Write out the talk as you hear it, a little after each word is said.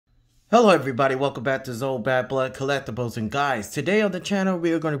Hello everybody, welcome back to Zoe Bad Blood Collectibles. And guys, today on the channel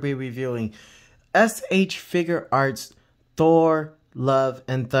we are going to be reviewing SH Figure Arts Thor, Love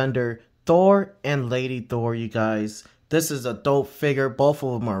and Thunder, Thor and Lady Thor, you guys. This is a dope figure. Both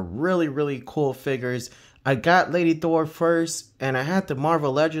of them are really cool figures. I got Lady Thor first and I had the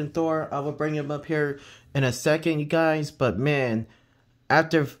Marvel Legend Thor. I will bring him up here in a second, you guys. But man,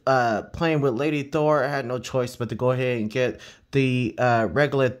 after playing with Lady Thor, I had no choice but to go ahead and get the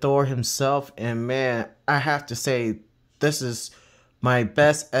regular Thor himself. And man, I have to say, this is my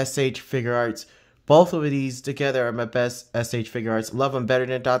best SH Figure Arts. Both of these together are my best SH Figure Arts. Love them better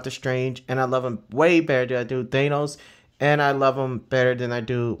than Doctor Strange, and I love them way better than I do Thanos, and I love them better than I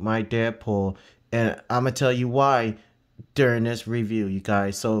do my Deadpool. And I'm going to tell you why during this review, you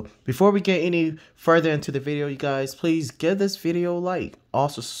guys. So before we get any further into the video, you guys, please give this video a like.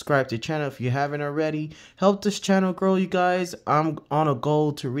 Also subscribe to the channel if you haven't already. Help this channel grow, you guys. I'm on a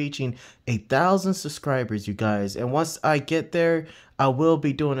goal to reaching 1,000 subscribers, you guys, and once I get there, I will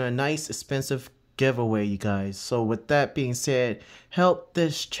be doing a nice expensive giveaway, you guys. So with that being said, help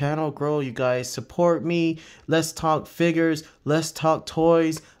this channel grow, you guys. Support me. Let's talk figures, let's talk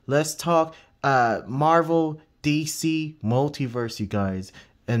toys, let's talk Marvel, DC multiverse, you guys.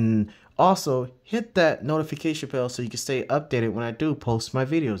 And also hit that notification bell so you can stay updated when I do post my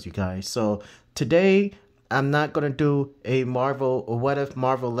videos, you guys. So today I'm not gonna do a Marvel or What If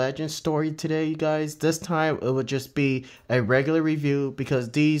Marvel Legends story today, you guys. This time it will just be a regular review because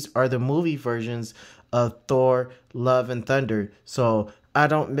these are the movie versions of Thor, Love and Thunder. So I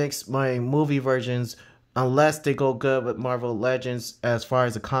don't mix my movie versions unless they go good with Marvel Legends as far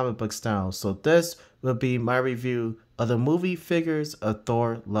as the comic book style. So this will be my review of the movie figures of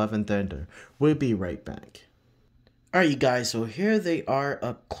Thor, Love and Thunder. We'll be right back. Alright, you guys, so here they are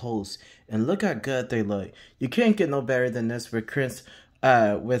up close, and look how good they look. You can't get no better than this with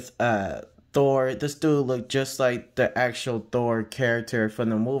Thor. This dude looked just like the actual Thor character from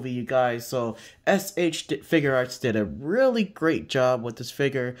the movie, you guys. So SH Figure Arts did a really great job with this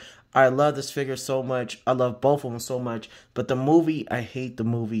figure. I love this figure so much. I love both of them so much. But the movie, I hate the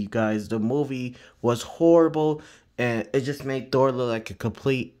movie, you guys. The movie was horrible, and it just made Thor look like a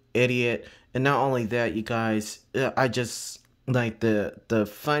complete idiot. And not only that, you guys, I just like the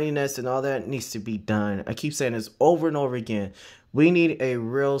funniness and all that needs to be done. I keep saying this over and over again. We need a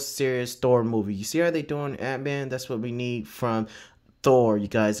real serious Thor movie. You see how they doing Ant-Man? That's what we need from Thor, you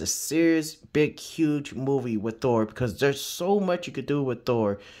guys. A serious, big, huge movie with Thor, because there's so much you could do with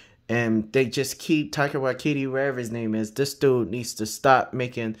Thor. And they just keep Taika Waititi, wherever his name is. This dude needs to stop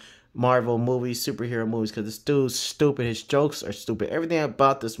making Marvel movies, superhero movies, because this dude's stupid. His jokes are stupid. Everything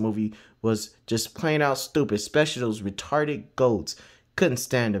about this movie was just plain out stupid, especially those retarded goats. Couldn't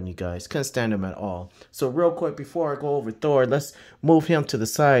stand him, you guys. Couldn't stand him at all. So real quick, before I go over Thor, let's move him to the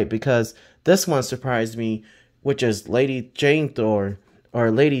side, because this one surprised me, which is Lady Jane Thor,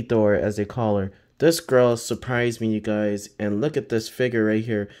 or Lady Thor as they call her. This girl surprised me, you guys. And look at this figure right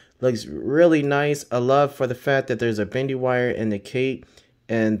here. Looks really nice. I love for the fact that there's a bendy wire in the cape.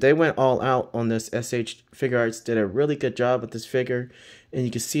 And they went all out on this. SH Figure Arts did a really good job with this figure. And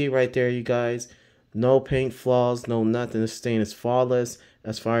you can see it right there, you guys. No paint flaws, no nothing. This stain is flawless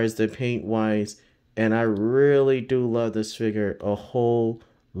as far as the paint wise. And I really do love this figure a whole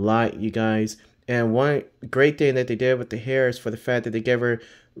lot, you guys. And one great thing that they did with the hair is for the fact that they gave her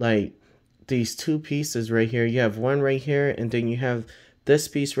like these two pieces right here. You have one right here, and then you have this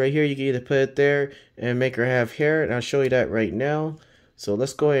piece right here. You can either put it there and make her have hair, and I'll show you that right now. So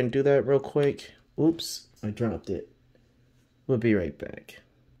let's go ahead and do that real quick. Oops, I dropped it. We'll be right back.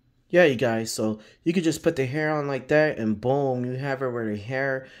 Yeah, you guys, so you could just put the hair on like that, and boom, you have her with her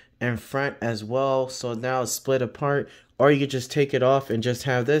hair in front as well. So now it's split apart, or you could just take it off and just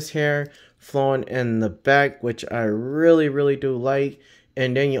have this hair flowing in the back, which I really do like.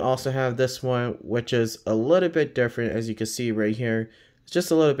 And then you also have this one, which is a little bit different, as you can see right here. It's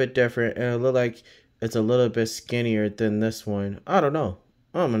just a little bit different, and it looks like it's a little bit skinnier than this one. I don't know.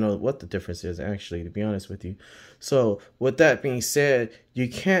 I don't know what the difference is, actually, to be honest with you. So with that being said, you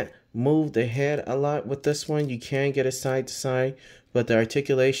can't move the head a lot with this one. You can get it side to side, but the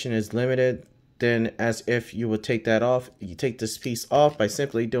articulation is limited than as if you would take that off. You take this piece off by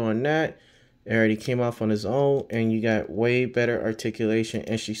simply doing that. It already came off on his own, and you got way better articulation,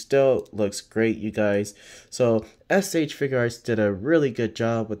 and she still looks great, you guys. So SH Figure Arts did a really good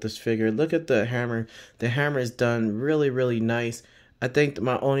job with this figure. Look at the hammer. The hammer is done really nice. I think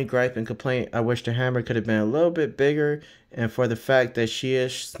my only gripe and complaint, I wish the hammer could have been a little bit bigger, and for the fact that she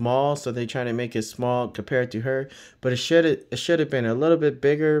is small, so they try to make it small compared to her. But it should have been a little bit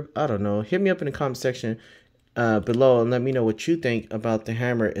bigger. I don't know. Hit me up in the comment section below and let me know what you think about the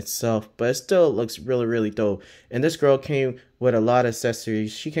hammer itself. But it still looks really, really dope. And this girl came with a lot of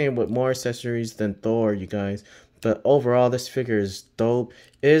accessories. She came with more accessories than Thor, you guys. But overall, this figure is dope.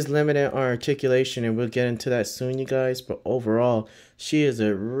 It is limited on articulation, and we'll get into that soon, you guys. But overall, she is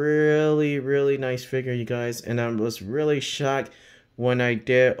a really, really nice figure, you guys. And I was really shocked when I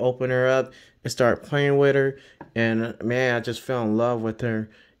did open her up and start playing with her. And man, I just fell in love with her.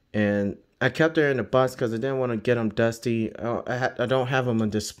 And I kept her in the box because I didn't want to get them dusty. I don't have them on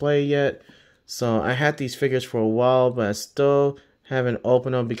display yet. So I had these figures for a while, but I still haven't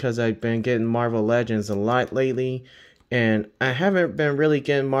opened them because I've been getting Marvel Legends a lot lately. And I haven't been really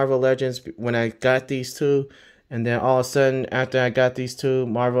getting Marvel Legends when I got these two. And then all of a sudden, after I got these two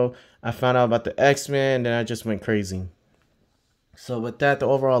Marvel, I found out about the X-Men, and then I just went crazy. So with that, the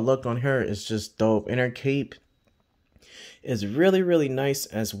overall look on her is just dope. And her cape is really, really nice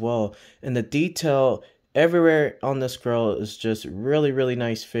as well. And the detail everywhere on this girl is just really, really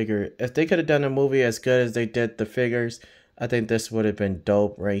nice figure. If they could have done a movie as good as they did the figures, I think this would have been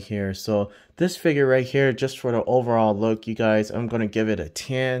dope right here. So this figure right here, just for the overall look, you guys, I'm going to give it a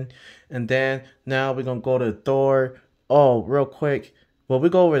 10. And then now we're going to go to Thor. Oh, real quick. Well, we'll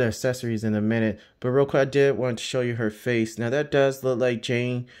go over the accessories in a minute. But real quick, I did want to show you her face. Now that does look like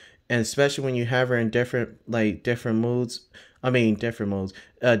Jane. And especially when you have her in different moods.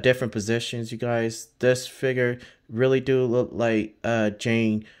 Different positions, you guys. This figure really do look like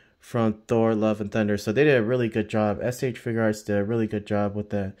Jane from Thor, Love and Thunder. So they did a really good job. SH Figure Arts did a really good job with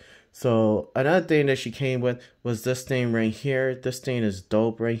that. So another thing that she came with was this thing right here. This thing is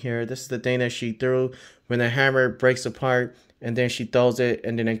dope right here. This is the thing that she threw when the hammer breaks apart. And then she throws it,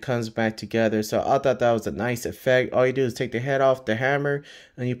 and then it comes back together. So I thought that was a nice effect. All you do is take the head off the hammer,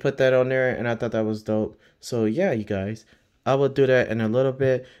 and you put that on there, and I thought that was dope. So yeah, you guys, I will do that in a little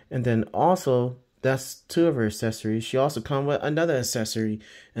bit. And then also, that's two of her accessories. She also comes with another accessory,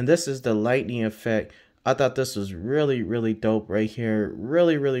 and this is the lightning effect. I thought this was really, really dope right here.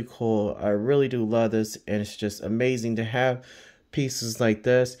 Really, really cool. I really do love this, and it's just amazing to have pieces like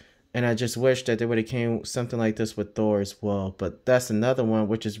this. And I just wish that they would have came something like this with Thor as well. But that's another one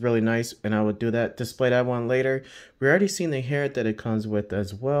which is really nice. And I would display that one later. We already seen the hair that it comes with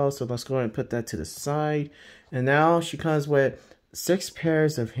as well. So let's go ahead and put that to the side. And now she comes with 6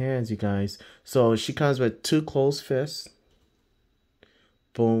 pairs of hands, you guys. So she comes with 2 closed fists.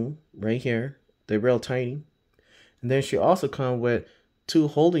 Boom. Right here. They're real tiny. And then she also comes with 2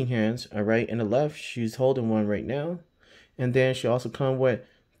 holding hands. Alright. In the left, she's holding one right now. And then she also comes with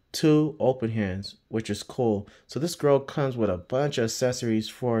 2 open hands, which is cool. So this girl comes with a bunch of accessories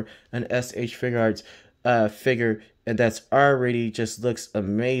for an SH Figure Arts figure, and that's already just looks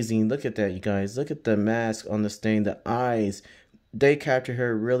amazing. Look at that, you guys. Look at the mask on this thing, the eyes. They capture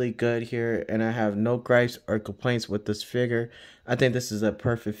her really good here, and I have no gripes or complaints with this figure. I think this is a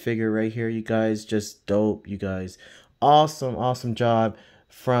perfect figure right here, you guys. Just dope, you guys. Awesome, awesome job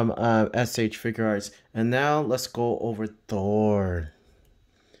from SH Figure Arts. And now let's go over Thor.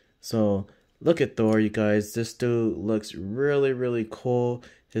 So look at Thor, you guys. This dude looks really, really cool.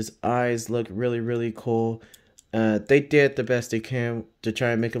 His eyes look really, really cool. They did the best they can to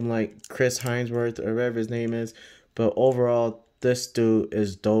try and make him like Chris Hemsworth or whatever his name is. But overall, this dude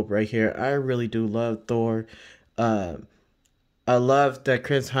is dope right here. I really do love Thor. I love that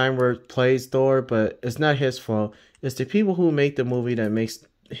Chris Hemsworth plays Thor, but it's not his fault. It's the people who make the movie that makes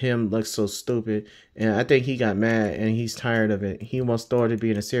him look so stupid, and I think he got mad and he's tired of it. He wants Thor to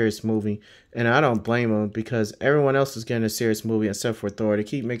be in a serious movie, and I don't blame him because everyone else is getting a serious movie except for Thor. They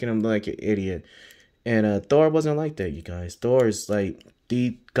keep making him look like an idiot, and Thor wasn't like that, you guys. Thor is like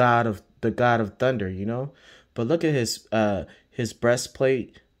the god of thunder, you know. But look at his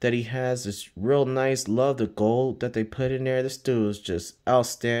breastplate that he has. It's real nice. Love the gold that they put in there. This dude is just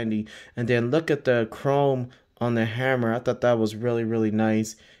outstanding. And then look at the chrome on the hammer. I thought that was really, really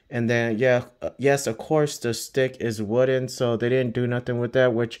nice. And then, yeah, yes, of course, the stick is wooden, so they didn't do nothing with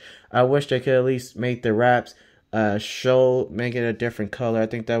that, which I wish they could at least make the wraps make it a different color. I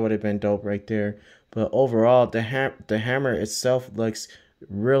think that would have been dope right there. But overall, the hammer itself looks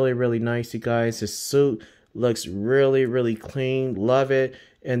really, really nice, you guys. His suit looks really, really clean. Love it.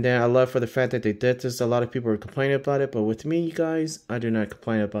 And then I love for the fact that they did this. A lot of people are complaining about it, but with me, you guys, I do not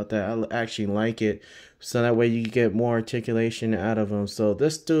complain about that. I actually like it. So that way you get more articulation out of him. So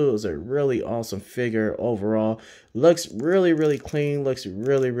this dude is a really awesome figure overall. Looks really, really clean. Looks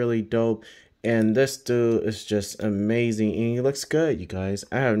really, really dope. And this dude is just amazing. And he looks good, you guys.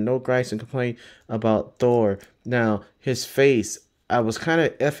 I have no gripes and complaint about Thor. Now, his face, I was kind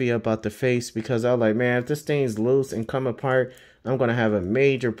of iffy about the face because I was like, man, if this thing's loose and come apart, I'm going to have a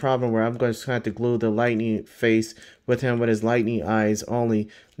major problem where I'm going to have to glue the lightning face with him with his lightning eyes only.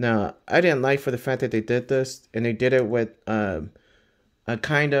 Now, I didn't like for the fact that they did this, and they did it with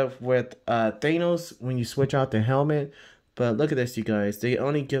kind of with Thanos when you switch out the helmet. But look at this, you guys. They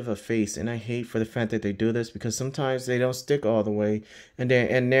only give a face, and I hate for the fact that they do this because sometimes they don't stick all the way. And then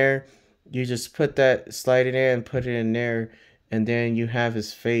in there, you just put that, slide it in, put it in there, and then you have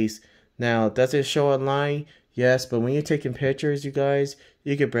his face. Now, does it show a line? Yes, but when you're taking pictures, you guys,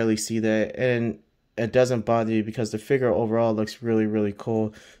 you can barely see that, and it doesn't bother you because the figure overall looks really, really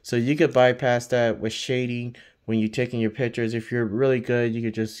cool. So you could bypass that with shading when you're taking your pictures. If you're really good, you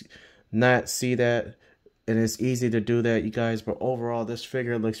could just not see that, and it's easy to do that, you guys. But overall, this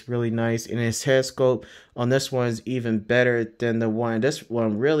figure looks really nice, and his head sculpt on this one is even better than the one. This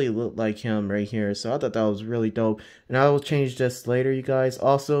one really looked like him right here, so I thought that was really dope, and I will change this later, you guys.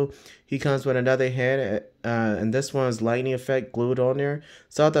 Also, he comes with another head, and this one's lightning effect glued on there,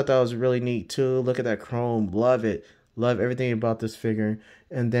 so I thought that was really neat too. Look at that chrome, love it, love everything about this figure.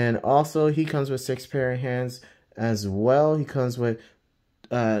 And then also, he comes with 6 pair of hands as well. He comes with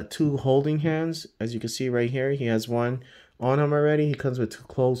 2 holding hands, as you can see right here. He has one on him already. He comes with 2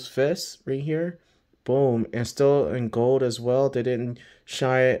 closed fists right here. Boom. And still in gold as well. They didn't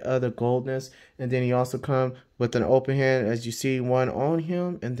shy of the goldness. And then he also comes with an open hand, as you see, one on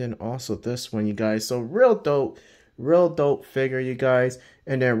him, and then also this one, you guys. So real dope figure, you guys.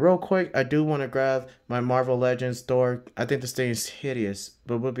 And then real quick, I do want to grab my Marvel Legends Thor. I think this thing is hideous,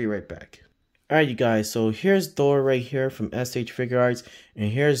 but we'll be right back. Alright, you guys, so here's Thor right here from SH Figure Arts,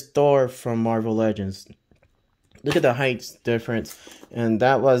 and here's Thor from Marvel Legends. Look at the height difference, and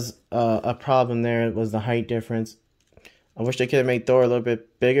that was a problem there. It was the height difference. I wish they could have made Thor a little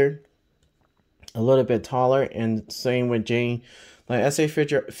bit bigger, a little bit taller, and same with Jane. Like SH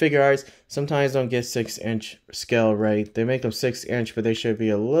Figure Arts sometimes don't get 6-inch scale right. They make them 6-inch, but they should be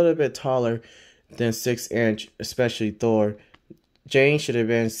a little bit taller than 6-inch, especially Thor. Jane should have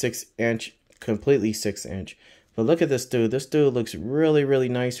been 6-inch. Completely 6-inch. But look at this dude. This dude looks really, really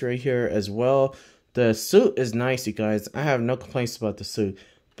nice right here as well. The suit is nice, you guys. I have no complaints about the suit,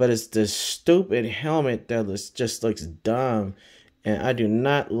 but it's this stupid helmet that just looks dumb, and I do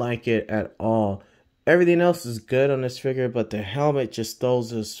not like it at all. Everything else is good on this figure, but the helmet just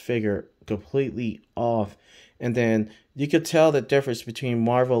throws this figure completely off. And then you could tell the difference between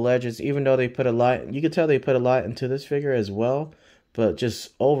Marvel Legends, even though they put a lot, you could tell they put a lot into this figure as well. But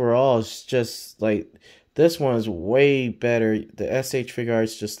just overall, it's just like this one's way better. The SH Figure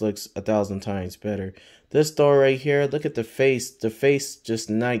Arts just looks 1,000 times better. This Thor right here, look at the face. The face just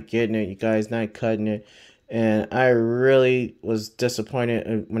not getting it, you guys, not cutting it. And I really was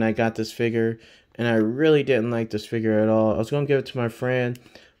disappointed when I got this figure. And I really didn't like this figure at all. I was going to give it to my friend,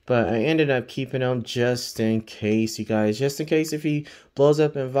 but I ended up keeping him just in case, you guys. Just in case if he blows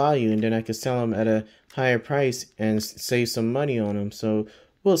up in value, and then I could sell him at a higher price and save some money on him. So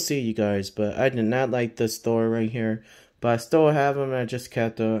we'll see, you guys. But I did not like this Thor right here. But I still have him. I just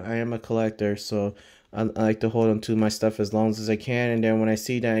kept him. I am a collector, so I like to hold on to my stuff as long as I can. And then when I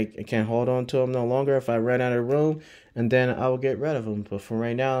see that I can't hold on to him no longer, if I run out of room, and then I will get rid of him. But for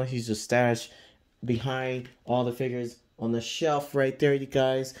right now, he's just stashed behind all the figures on the shelf right there, you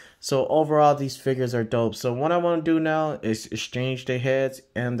guys. So overall, these figures are dope. So what I want to do now is exchange the heads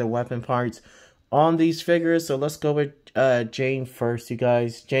and the weapon parts on these figures. So let's go with Jane first, you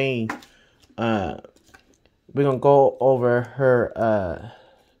guys. Jane, we're gonna go over her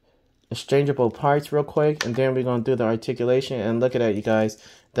exchangeable parts real quick, and then we're gonna do the articulation. And look at that, you guys.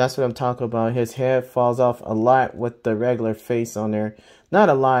 That's what I'm talking about. His head falls off a lot with the regular face on there. Not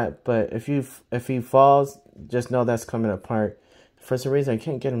a lot, but if he falls, just know that's coming apart. For some reason, I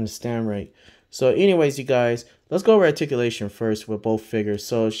can't get him to stand right. So anyways, you guys, let's go over articulation first with both figures.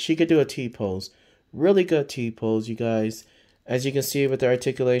 So she could do a T-pose. Really good T-pose, you guys. As you can see with the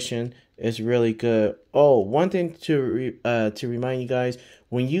articulation, it's really good. Oh, one thing to remind you guys,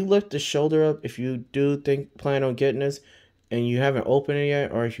 when you lift the shoulder up, if you do plan on getting this, and you haven't opened it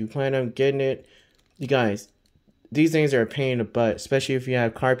yet, or if you plan on getting it, you guys, these things are a pain in the butt, especially if you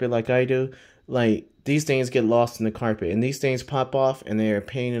have carpet like I do. Like, these things get lost in the carpet, and these things pop off, and they're a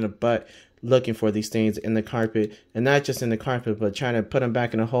pain in the butt looking for these things in the carpet. And not just in the carpet, but trying to put them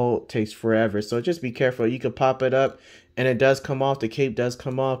back in the hole takes forever. So just be careful. You could pop it up, and it does come off. The cape does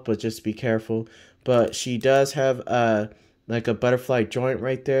come off, but just be careful. But she does have like a butterfly joint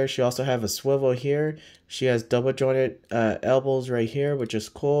right there. She also have a swivel here. She has double jointed elbows right here, which is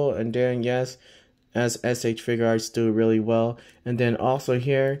cool. And then, yes, as SH Figure Arts do really well. And then also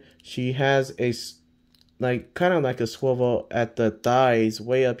here, she has a kind of like a swivel at the thighs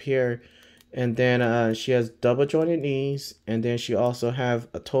way up here. and then she has double jointed knees, and then she also have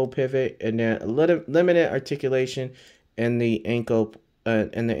a toe pivot, and then a little limited articulation in the ankle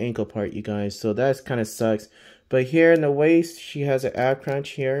part, you guys. So that's kind of sucks. But here in the waist, she has an ab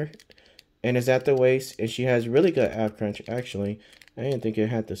crunch here, and it's at the waist, and she has really good ab crunch actually. I didn't think it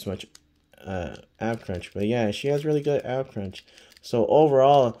had this much ab crunch, but yeah, she has really good ab crunch. So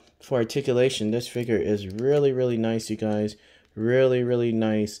overall, for articulation, this figure is really nice, you guys. Really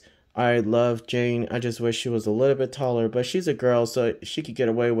nice. I love Jane. I just wish she was a little bit taller, but she's a girl, so she could get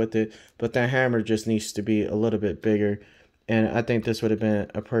away with it. But that hammer just needs to be a little bit bigger. And I think this would have been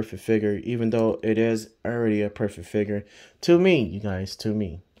a perfect figure, even though it is already a perfect figure. To me, you guys, to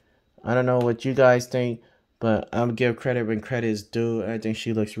me. I don't know what you guys think, but I'm gonna give credit when credit is due. I think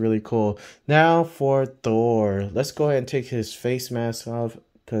she looks really cool. Now for Thor. Let's go ahead and take his face mask off,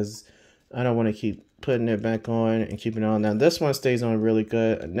 because I don't want to keep putting it back on and keeping it on. Now this one stays on really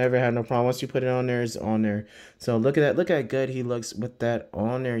good. I never had no problem. Once you put it on there, it's on there. So look at that. Look how good he looks with that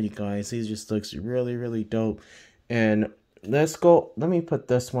on there, you guys. He just looks really dope. And let's go. Let me put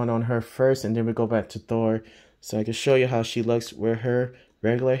this one on her first, and then we go back to Thor, so I can show you how she looks with her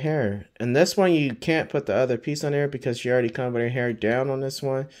regular hair. And this one, you can't put the other piece on there because she already covered her hair down on this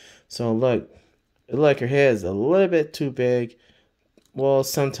one. So look, her hair is a little bit too big. Well,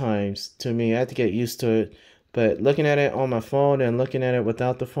 sometimes to me, I have to get used to it. But looking at it on my phone and looking at it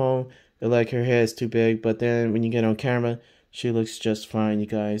without the phone, it like her hair is too big. But then when you get on camera, she looks just fine, you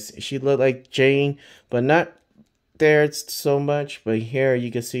guys. She looked like Jane, but not there so much. But here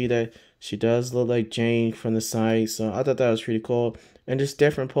you can see that she does look like Jane from the side. So I thought that was pretty cool. And just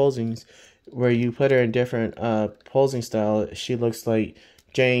different posings where you put her in different posing style. She looks like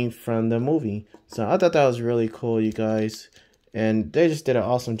Jane from the movie. So I thought that was really cool, you guys. And they just did an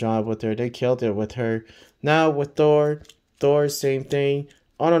awesome job with her. They killed it with her. Now with Thor, same thing.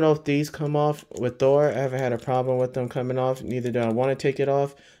 I don't know if these come off with Thor. I haven't had a problem with them coming off. Neither do I want to take it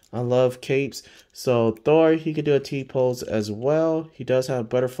off. I love capes. So Thor, he could do a T-pose as well. He does have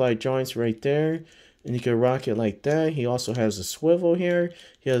butterfly joints right there. And you can rock it like that. He also has a swivel here.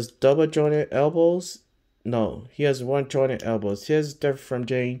 He has double jointed elbows. No, he has one jointed elbows. His is different from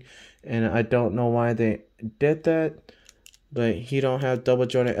Jane. And I don't know why they did that. But he don't have double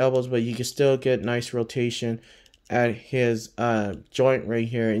jointed elbows. But you can still get nice rotation at his joint right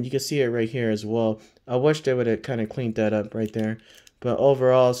here. And you can see it right here as well. I wish they would have kind of cleaned that up right there. But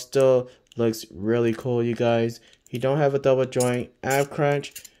overall, still looks really cool, you guys. He don't have a double joint ab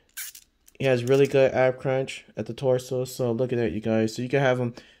crunch. He has really good ab crunch at the torso. So look at that, you guys. So you can have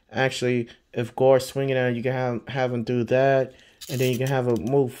him actually, if Gore's swinging at him, you can have him do that. And then you can have him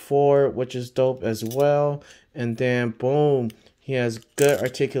move forward, which is dope as well. And then boom, he has good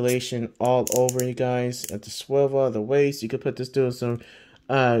articulation all over, you guys. At the swivel, the waist. You could put this dude some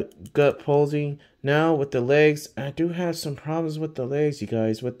good posing. Now with the legs, I do have some problems with the legs, you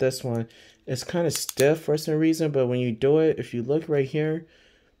guys. With this one, it's kind of stiff for some reason. But when you do it, if you look right here,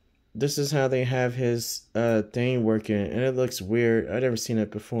 this is how they have his thing working, and it looks weird. I've never seen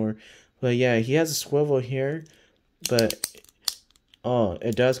it before. But yeah, he has a swivel here, but oh,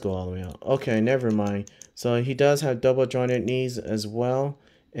 it does go all the way out. Okay, never mind. So he does have double jointed knees as well,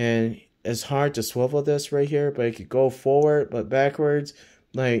 and it's hard to swivel this right here, but it could go forward, but backwards,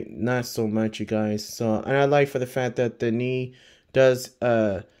 like not so much, you guys. So, and I like for the fact that the knee does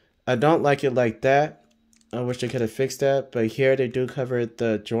I don't like it like that. I wish they could have fixed that, but here they do cover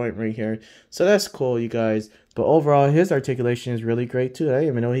the joint right here. So that's cool, you guys. But overall, his articulation is really great too. I didn't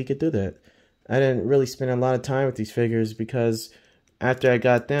even know he could do that. I didn't really spend a lot of time with these figures because after I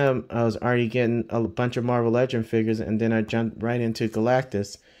got them, I was already getting a bunch of Marvel Legend figures, and then I jumped right into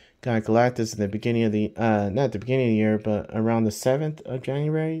Galactus. Got Galactus in the beginning of the, not the beginning of the year, but around the 7th of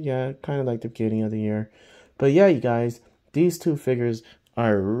January. Yeah, kind of like the beginning of the year. But yeah, you guys, these two figures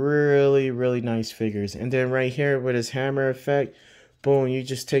are really nice figures. And then right here with his hammer effect, boom, you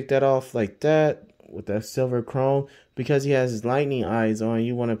just take that off like that with that silver chrome. Because he has his lightning eyes on,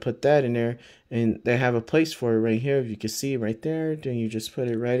 you want to put that in there, and they have a place for it right here. If you can see right there, then you just put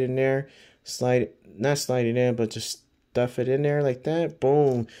it right in there, not slide it in, but just stuff it in there like that,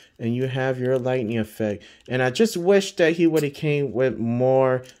 boom, and you have your lightning effect. And I just wish that he would have came with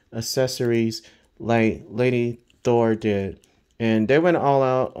more accessories like Lady Thor did. And they went all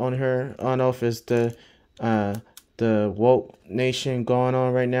out on her. I don't know if it's the woke nation going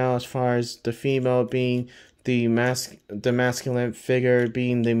on right now, as far as the female being the masculine figure,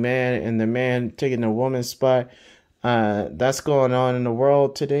 being the man, and the man taking the woman's spot. That's going on in the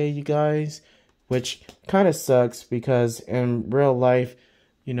world today, you guys, which kind of sucks because in real life,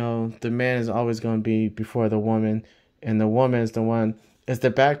 you know, the man is always going to be before the woman, and the woman is the one is the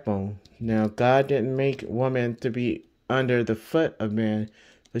backbone. Now, God didn't make woman to be under the foot of man,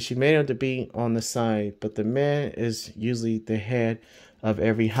 but she made him to be on the side. But the man is usually the head of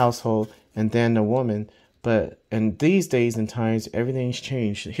every household, and then the woman. But in these days and times, everything's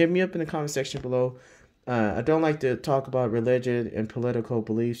changed. Hit me up in the comment section below. I don't like to talk about religion and political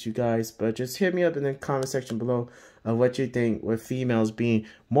beliefs, you guys, but just hit me up in the comment section below of what you think with females being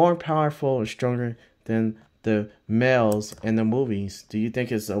more powerful and stronger than the males in the movies. Do you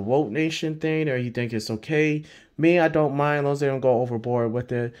think it's a woke nation thing, or you think it's okay? Me, I don't mind as long as they don't go overboard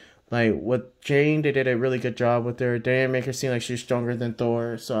with it. Like with Jane, they did a really good job with her. They didn't make her seem like she's stronger than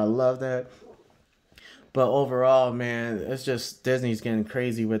Thor, so I love that. But overall, man, it's just Disney's getting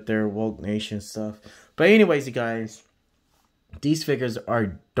crazy with their woke nation stuff. But anyways, you guys, these figures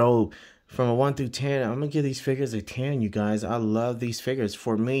are dope. From a 1 through 10, I'm going to give these figures a 10, you guys. I love these figures.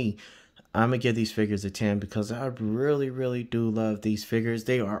 For me, I'm going to give these figures a 10 because I really, really do love these figures.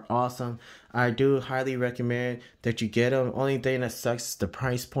 They are awesome. I do highly recommend that you get them. Only thing that sucks is the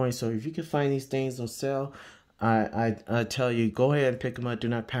price point. So if you can find these things on sale, I tell you, go ahead and pick them up. Do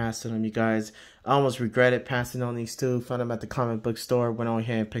not pass on them, you guys. I almost regretted passing on these two. Found them at the comic book store. Went on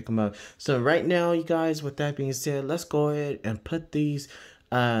ahead and picked them up. So right now, you guys, with that being said, let's go ahead and put these.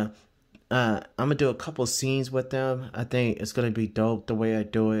 I'm gonna do a couple scenes with them. I think it's gonna be dope the way I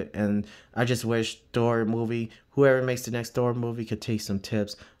do it, and I just wish Thor movie, whoever makes the next Thor movie, could take some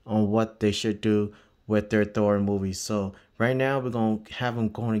tips on what they should do with their Thor movies. So right now we're gonna have them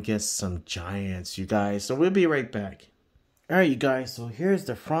going against some giants, you guys. So we'll be right back. Alright, you guys, so here's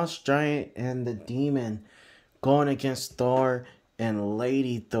the Frost Giant and the Demon going against Thor and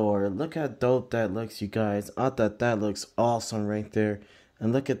Lady Thor. Look how dope that looks, you guys. I thought that looks awesome right there.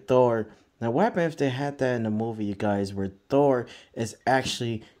 And look at Thor. Now, what happened if they had that in the movie, you guys, where Thor is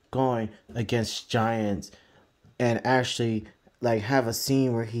actually going against giants and actually, like, have a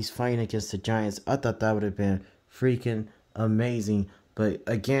scene where he's fighting against the giants? I thought that would have been freaking amazing. But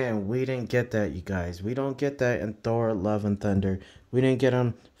again, we didn't get that, you guys. We don't get that in Thor Love and Thunder. We didn't get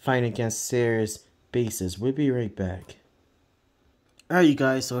them fighting against serious bases. We'll be right back. Alright, you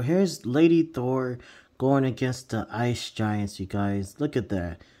guys, so here's Lady Thor going against the ice giants, you guys. Look at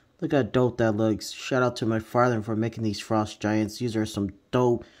that. Look how dope that looks. Shout out to my father for making these frost giants. These are some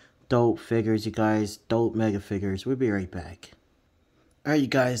dope figures, you guys. Dope mega figures. We'll be right back. Alright, you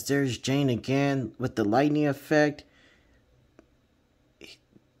guys, there's Jane again with the lightning effect,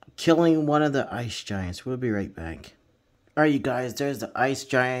 killing one of the ice giants. We'll be right back. Alright, you guys, there's the ice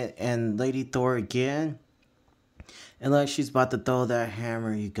giant and Lady Thor again. And look, she's about to throw that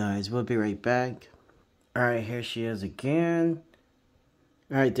hammer, you guys. We'll be right back. Alright, here she is again.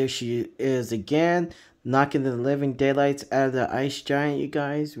 Alright, there she is again. Knocking the living daylights out of the ice giant, you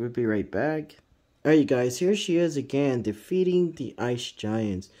guys. We'll be right back. Alright, you guys, here she is again. Defeating the ice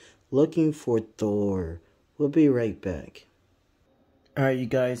giants. Looking for Thor. We'll be right back. Alright, you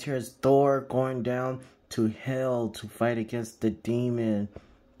guys, here's Thor going down to hell to fight against the demon.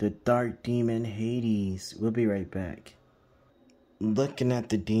 The dark demon Hades. We'll be right back. Looking at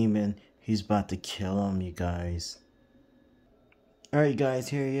the demon, he's about to kill him, you guys. Alright, guys,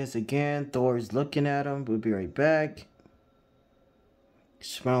 here he is again. Thor's looking at him. We'll be right back.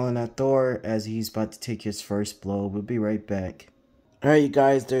 Smiling at Thor as he's about to take his first blow. We'll be right back. Alright, you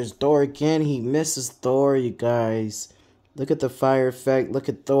guys, there's Thor again. He misses Thor, you guys. Look at the fire effect. Look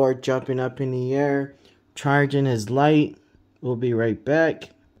at Thor jumping up in the air, charging his light. We'll be right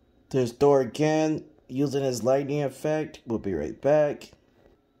back. There's Thor again, using his lightning effect. We'll be right back.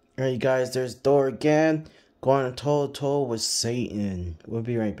 Alright, you guys, there's Thor again, going toe-to-toe with Satan. We'll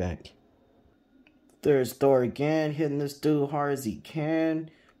be right back. There's Thor again, hitting this dude hard as he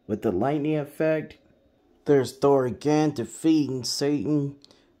can with the lightning effect. There's Thor again, defeating Satan.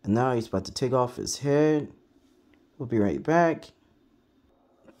 And now he's about to take off his head. We'll be right back.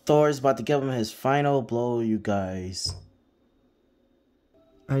 Thor's about to give him his final blow, you guys.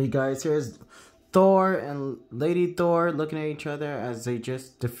 Alright, you guys, here's Thor and Lady Thor looking at each other as they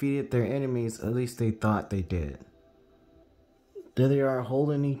just defeated their enemies. At least they thought they did. There they are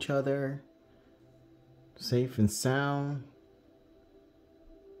holding each other, safe and sound.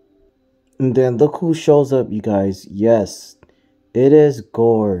 And then look who shows up, you guys. Yes, it is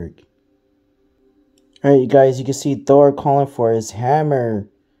Gorg. Alright, you guys, you can see Thor calling for his hammer.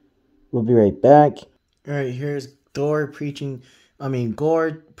 We'll be right back. Alright, here's Gorg preaching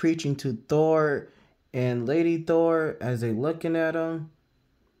to Thor and Lady Thor as they looking at him.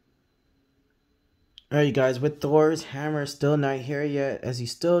 Alright, you guys, with Thor's hammer still not here yet, as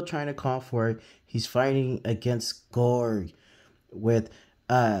he's still trying to call for it, he's fighting against Gorg with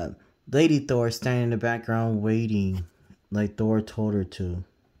Lady Thor standing in the background waiting. like Thor told her to.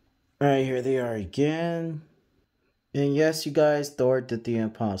 Alright, here they are again. And yes, you guys, Thor did the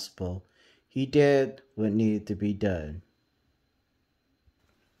impossible. He did what needed to be done.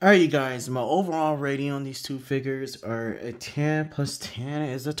 Alright, you guys, my overall rating on these two figures are a 10 plus 10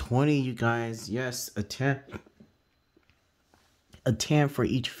 is a 20, you guys. Yes, a 10. A 10 for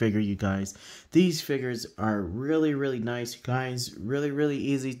each figure, you guys. These figures are really, really nice, you guys. Really, really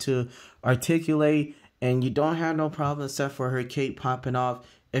easy to articulate. And you don't have no problem except for her cape popping off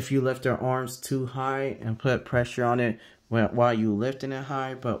if you lift her arms too high and put pressure on it while you lifting it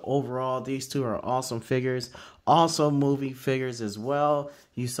high. But overall, these two are awesome figures. Also movie figures as well.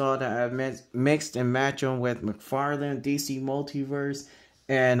 You saw that I mixed and matched them with McFarlane, DC Multiverse,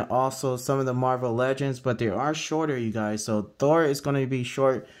 and also some of the Marvel Legends, but they are shorter, you guys. So Thor is going to be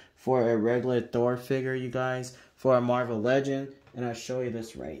short for a regular Thor figure, you guys, for a Marvel Legend. And I'll show you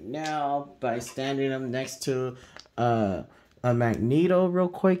this right now by standing them next to a Magneto real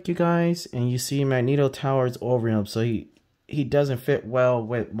quick, you guys. And you see Magneto towers over him, so he doesn't fit well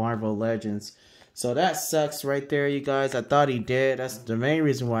with Marvel Legends. So that sucks right there, you guys. I thought he did. That's the main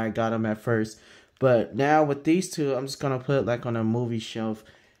reason why I got him at first. But now with these two, I'm just going to put it like on a movie shelf.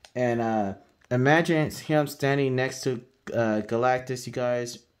 And imagine him standing next to Galactus, you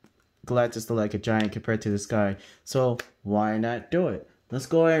guys. Galactus look like a giant compared to this guy. So why not do it? Let's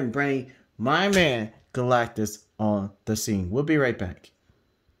go ahead and bring my man Galactus on the scene. We'll be right back.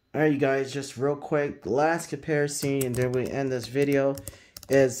 Alright, you guys, just real quick. Last comparison, and then we end this video,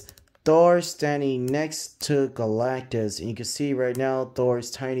 is Thor standing next to Galactus. And you can see right now Thor is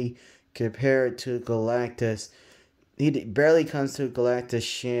tiny compared to Galactus. He barely comes to Galactus'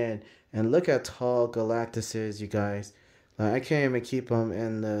 shin. And look how tall Galactus is, you guys. Like, I can't even keep him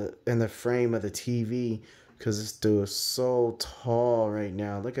in the frame of the TV because this dude is so tall right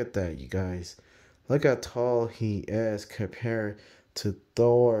now. Look at that, you guys. Look how tall he is compared to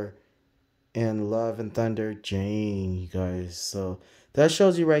Thor and Love and Thunder Jane, you guys. So that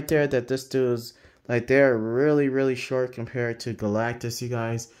shows you right there that this dude's like, they're really, really short compared to Galactus, you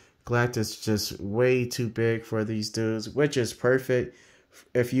guys. Galactus is just way too big for these dudes, which is perfect.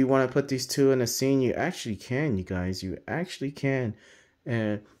 If you want to put these two in a scene, you actually can, you guys. You actually can.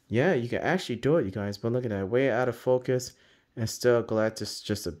 And yeah, you can actually do it, you guys. But look at that, way out of focus. And still, Galactus is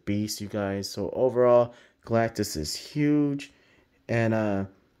just a beast, you guys. So overall, Galactus is huge. And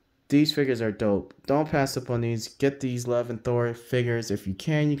these figures are dope. Don't pass up on these. Get these Love and Thor figures if you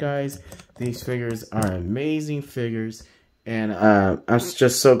can, you guys. These figures are amazing figures. And I'm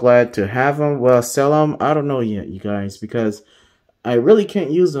just so glad to have them. Well, sell them, I don't know yet, you guys, because I really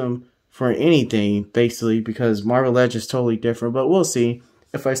can't use them for anything, basically, because Marvel Legends is totally different. But we'll see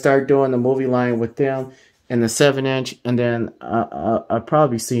if I start doing the movie line with them and the 7-inch, and then I'll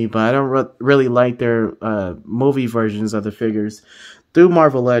probably see. But I don't really like their movie versions of the figures through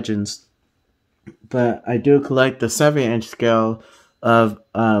Marvel Legends. But I do collect the 7-inch scale of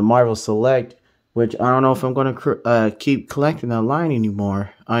Marvel Select, which I don't know if I'm going to keep collecting that line anymore.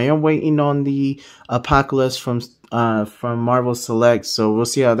 I am waiting on the Apocalypse from Marvel Select, so we'll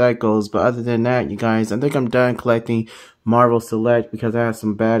see how that goes. But other than that, you guys, I think I'm done collecting Marvel Select because I had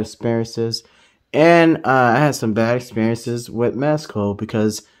some bad experiences. And I had some bad experiences with Mezco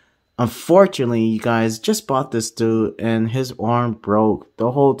because, unfortunately, you guys, just bought this dude and his arm broke.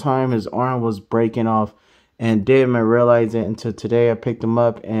 The whole time his arm was breaking off and didn't even realize it until today. I picked him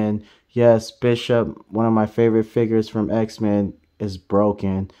up, and yes, Bishop, one of my favorite figures from X-Men, is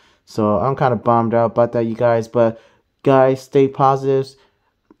broken. So I'm kind of bummed out about that, you guys. But guys, stay positive,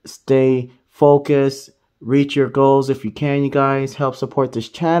 stay focused, reach your goals if you can, you guys. Help support this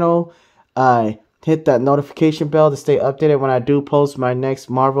channel. Hit that notification bell to stay updated when I do post my next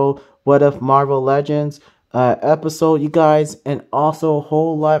Marvel What If Marvel Legends episode, you guys. And also a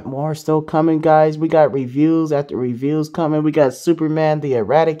whole lot more still coming, guys. We got reviews after reviews coming. We got Superman the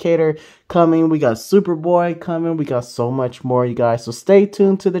Eradicator coming. We got Superboy coming. We got so much more, you guys. So stay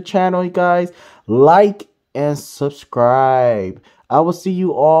tuned to the channel, you guys. Like and subscribe. I will see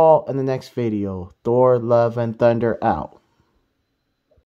you all in the next video. Thor, Love, and Thunder out.